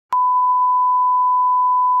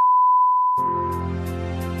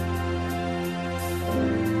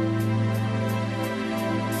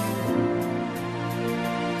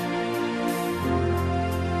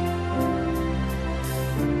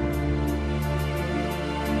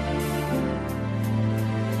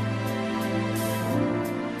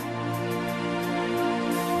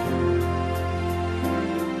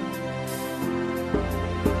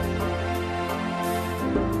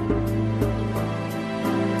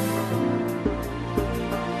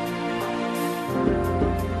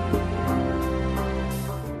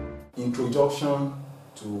Introduction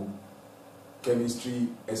to Chemistry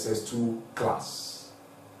SS2 class.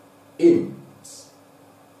 Aims.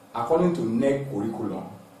 According to NECO curriculum,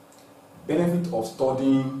 benefit of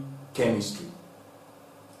studying chemistry.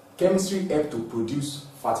 Chemistry helps to produce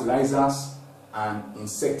fertilizers and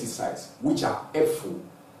insecticides, which are helpful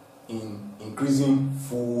in increasing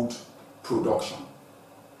food production.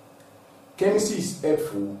 Chemistry is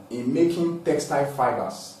helpful in making textile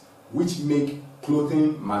fibers, which make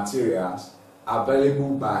clothing materials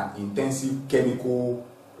available by intensive chemical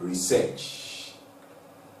research.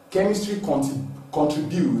 Chemistry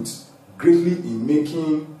contributes greatly in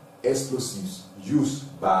making explosives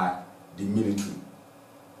used by the military.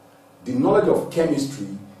 The knowledge of chemistry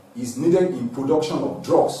is needed in production of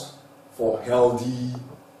drugs for healthy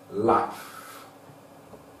life.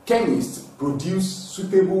 Chemists produce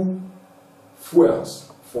suitable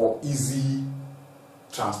fuels for easy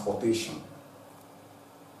transportation.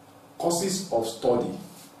 Courses of study.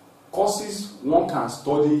 Courses one can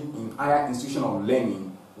study in higher institution of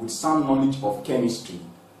learning with sound knowledge of chemistry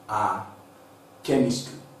are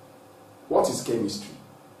chemistry. What is chemistry?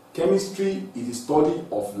 Chemistry is the study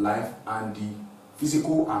of life and the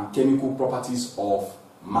physical and chemical properties of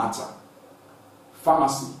matter.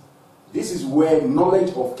 Pharmacy. This is where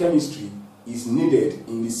knowledge of chemistry is needed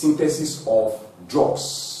in the synthesis of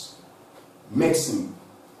drugs. Medicine.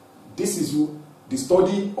 This is the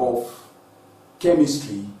study of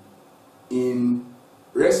chemistry in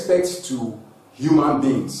respect to human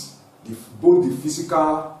beings, both the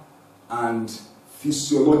physical and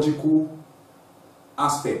physiological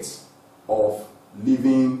aspects of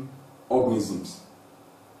living organisms.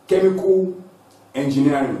 Chemical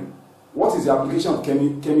engineering. What is the application of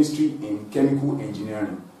chemistry in chemical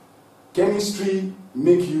engineering? Chemistry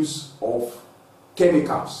makes use of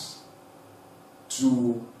chemicals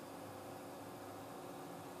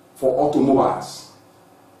for automobiles.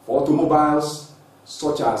 For automobiles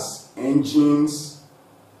such as engines,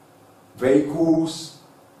 vehicles,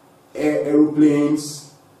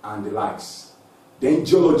 aeroplanes, and the likes. Then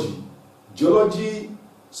geology. Geology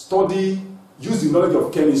use the knowledge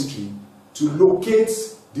of chemistry to locate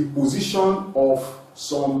the position of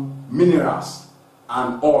some minerals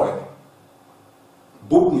and oil.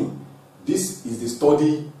 Botany. This is the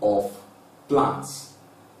study of plants.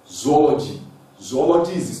 Zoology.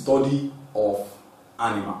 Zoology is the study of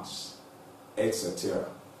animals, etc.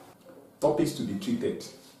 Topics to be treated: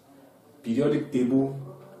 periodic table,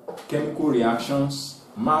 chemical reactions,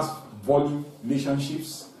 mass volume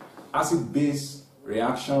relationships, acid-base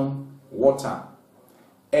reaction, water,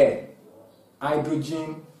 air,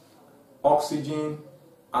 hydrogen, oxygen,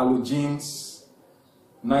 halogens,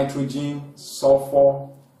 nitrogen, sulfur,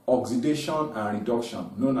 oxidation and reduction,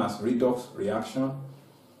 known as redox reaction,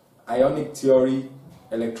 ionic theory,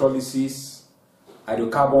 electrolysis,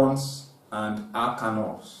 hydrocarbons, and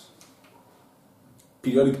alkanols.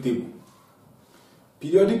 Periodic table.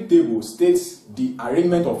 Periodic table states the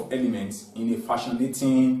arrangement of elements in a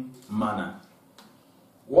fascinating manner.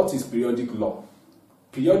 What is periodic law?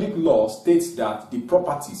 Periodic law states that the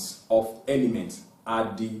properties of elements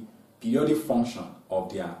are the periodic function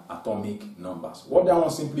of their atomic numbers. What that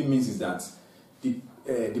one simply means is that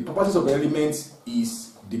the properties of elements is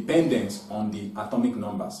dependent on the atomic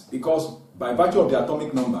numbers, because by virtue of the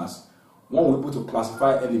atomic numbers, one will be able to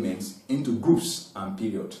classify elements into groups and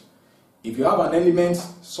period. If you have an element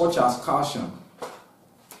such as calcium,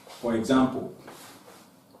 for example,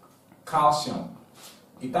 calcium,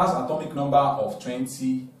 it has atomic number of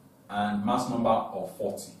 20 and mass number of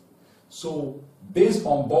 40. So based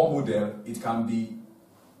on Bohr model, it can be,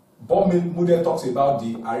 Bohr model talks about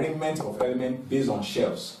the arrangement of elements based on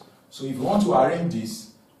shells. So if you want to arrange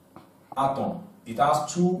this atom, it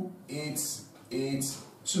has 2, 8, 8,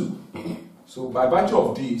 2. So by virtue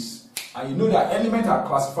of this, and you know that elements are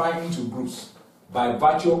classified into groups by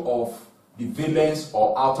virtue of the valence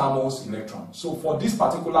or outermost electron. So for this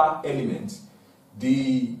particular element,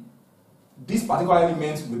 this particular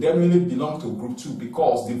element will definitely belong to group 2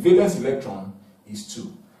 because the valence electron is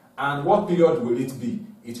 2. And what period will it be?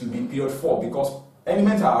 It will be period 4 because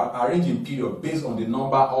elements are arranged in period based on the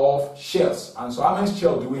number of shells. And so how many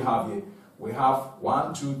shells do we have here? We have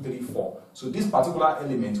 1, 2, 3, 4. So this particular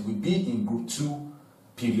element will be in group 2,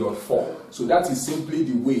 period 4. So that is simply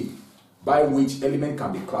the way by which element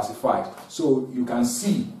can be classified. So you can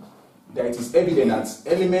see that it is evident that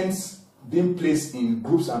elements being placed in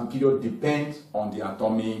groups and period depend on the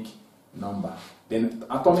atomic number. Then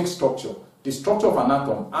atomic structure. The structure of an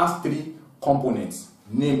atom has 3 components,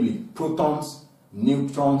 namely protons,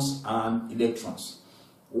 neutrons, and electrons.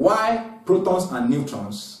 Why protons and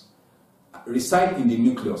neutrons reside in the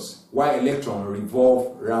nucleus, while electrons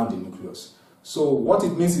revolve around the nucleus. So what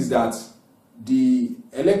it means is that the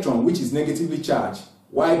electron, which is negatively charged,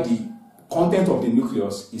 while the content of the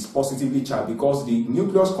nucleus is positively charged, because the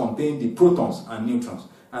nucleus contains the protons and neutrons.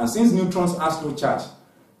 And since neutrons has no charge,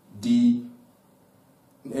 the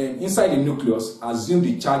inside the nucleus assume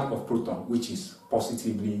the charge of proton, which is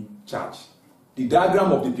positively charged. The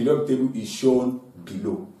diagram of the periodic table is shown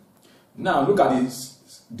below. Now look at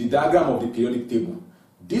this, the diagram of the periodic table.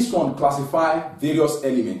 This one classifies various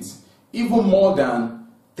elements, even more than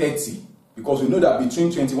 30, because we know that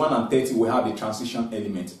between 21 and 30 we have the transition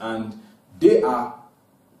element, and they are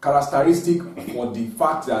characteristic for the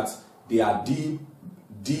fact that they are d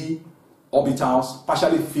orbitals,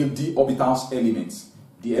 partially filled d orbitals elements.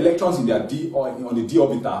 The electrons in their d or on the d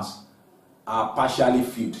orbitals are partially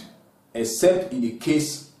filled, except in the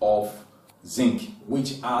case of zinc,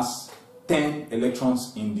 which has 10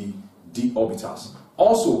 electrons in the d orbitals.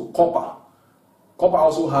 Also, copper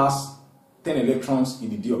also has 10 electrons in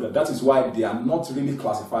the d orbital. That is why they are not really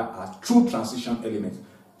classified as true transition elements.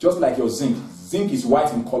 Just like your zinc is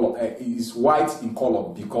white in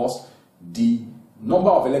color, because the number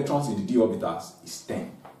of electrons in the d orbitals is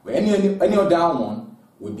 10. But any other one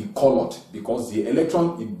will be colored, because the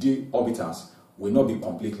electron in d orbitals will not be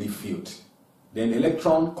completely filled. Then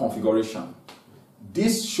electron configuration.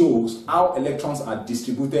 This shows how electrons are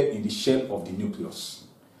distributed in the shell of the nucleus.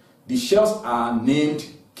 The shells are named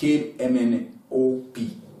K, M, N, O,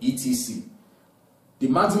 P, etc. The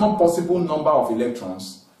maximum possible number of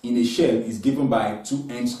electrons in a shell is given by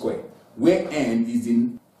 2n squared, where n is the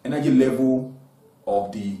energy level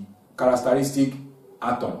of the characteristic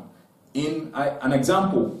atom. In an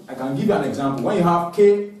example, I can give you an example. When you have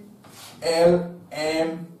K, L,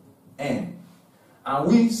 M, N, and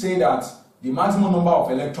we say that the maximum number of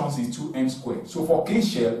electrons is 2n squared. So for K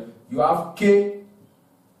shell, you have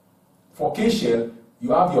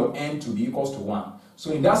your n to be equals to 1.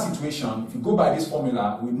 So in that situation, if you go by this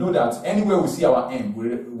formula, we know that anywhere we see our n,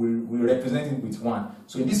 we represent it with 1.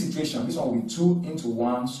 So in this situation, this one will be 2 into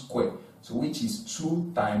 1 squared. So which is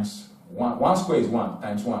 2 times 1. 1 squared is 1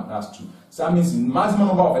 times 1, that's 2. So that means the maximum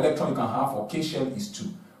number of electrons you can have for K shell is 2.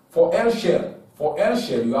 For L shell,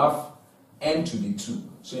 you have n to the 2.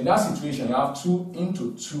 So in that situation, you have 2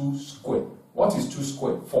 into 2 squared. What is 2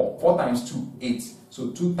 squared? 4. 4 times 2, 8.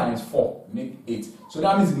 So 2 times 4 make 8. So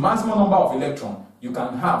that means the maximum number of electrons you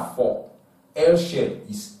can have for L shell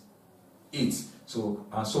is 8. So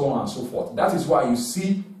and so on and so forth. That is why you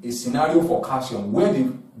see a scenario for calcium where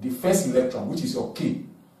the first electron, which is your K,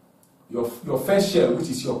 your first shell, which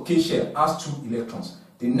is your K shell, has 2 electrons.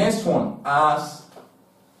 The next one has,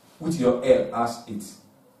 which is your L, has 8.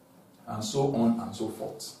 And so on and so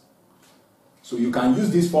forth. So you can use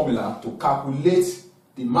this formula to calculate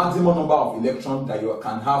the maximum number of electrons that you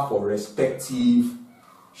can have for respective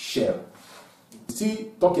shell. Still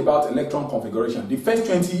talk about electron configuration. The first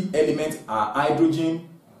 20 elements are hydrogen,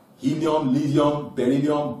 helium, lithium,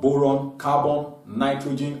 beryllium, boron, carbon,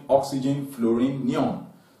 nitrogen, oxygen, fluorine, neon,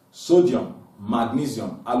 sodium,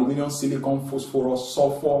 magnesium, aluminum, silicon, phosphorus,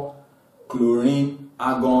 sulfur, chlorine,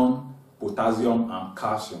 argon, potassium, and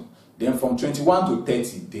calcium. Then from 21 to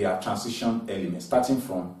 30, they are transition elements, starting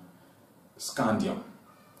from scandium.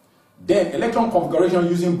 Then electron configuration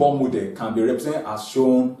using Bohr model can be represented as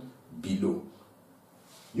shown below.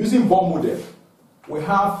 Using Bohr model, we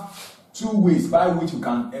have 2 ways by which we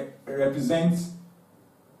can represent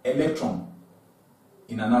electron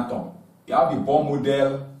in an atom. You have the Bohr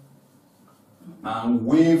model and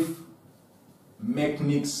wave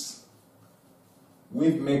mechanics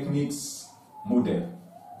model.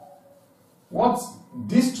 What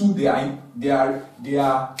these two they are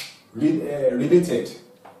related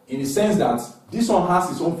in the sense that this one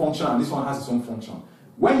has its own function and this one has its own function.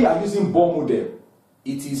 When you are using Bohr model,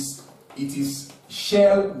 it is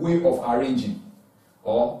shell way of arranging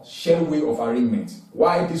or shell way of arrangement.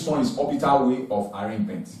 Why this one is orbital way of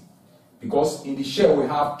arrangement? Because in the shell we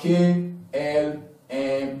have K, L,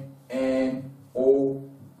 M, N, O,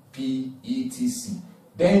 P, etc.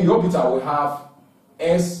 Then in the orbital we have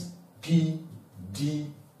S, P, D,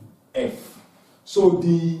 F. So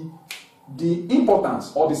the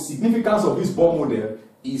importance or the significance of this Bohr model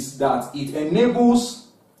is that it enables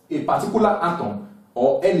a particular atom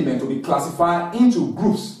or element to be classified into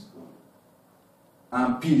groups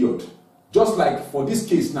and period. Just like for this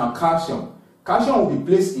case now, calcium will be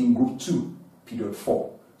placed in group 2, period 4.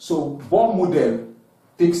 So Bohr model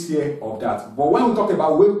takes care of that. But when we talk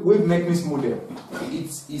about wave mechanics model,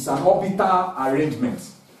 it's an orbital arrangement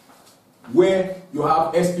where you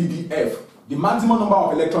have SPDF. The maximum number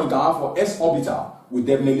of electrons you can have for S orbital will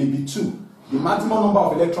definitely be 2. the maximum number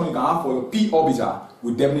of electrons you can have for your p orbital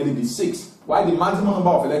will definitely be 6, while the maximum number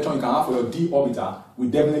of electrons you can have for your d orbital will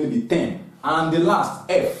definitely be 10. And the last,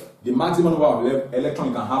 f, the maximum number of electrons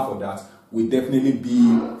you can have for that will definitely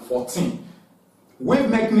be 14. Wave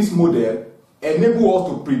mechanism model enables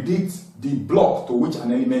us to predict the block to which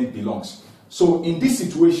an element belongs. So in this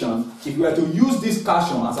situation, if we were to use this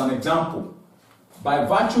cation as an example, by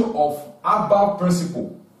virtue of above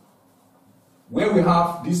principle, where we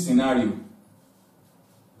have this scenario,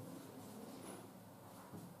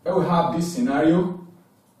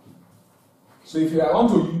 so if I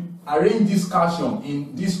want to arrange this cation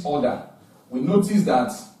in this order, we notice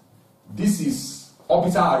that this is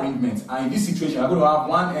orbital arrangement, and in this situation we are going to have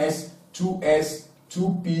 1s, 2s,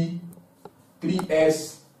 2p,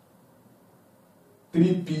 3s,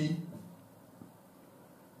 3p,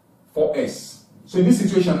 4s. So in this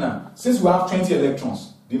situation now, since we have 20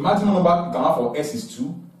 electrons, the maximum number you can have for s is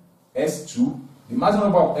 2, s2. The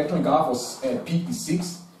maximum number of electrons you can have for p is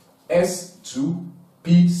 6, s2,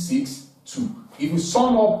 p6, 2. If we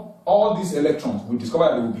sum up all these electrons, we discover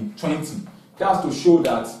that there will be 20. That's to show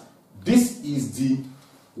that this is the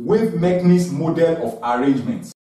wave mechanism model of arrangement.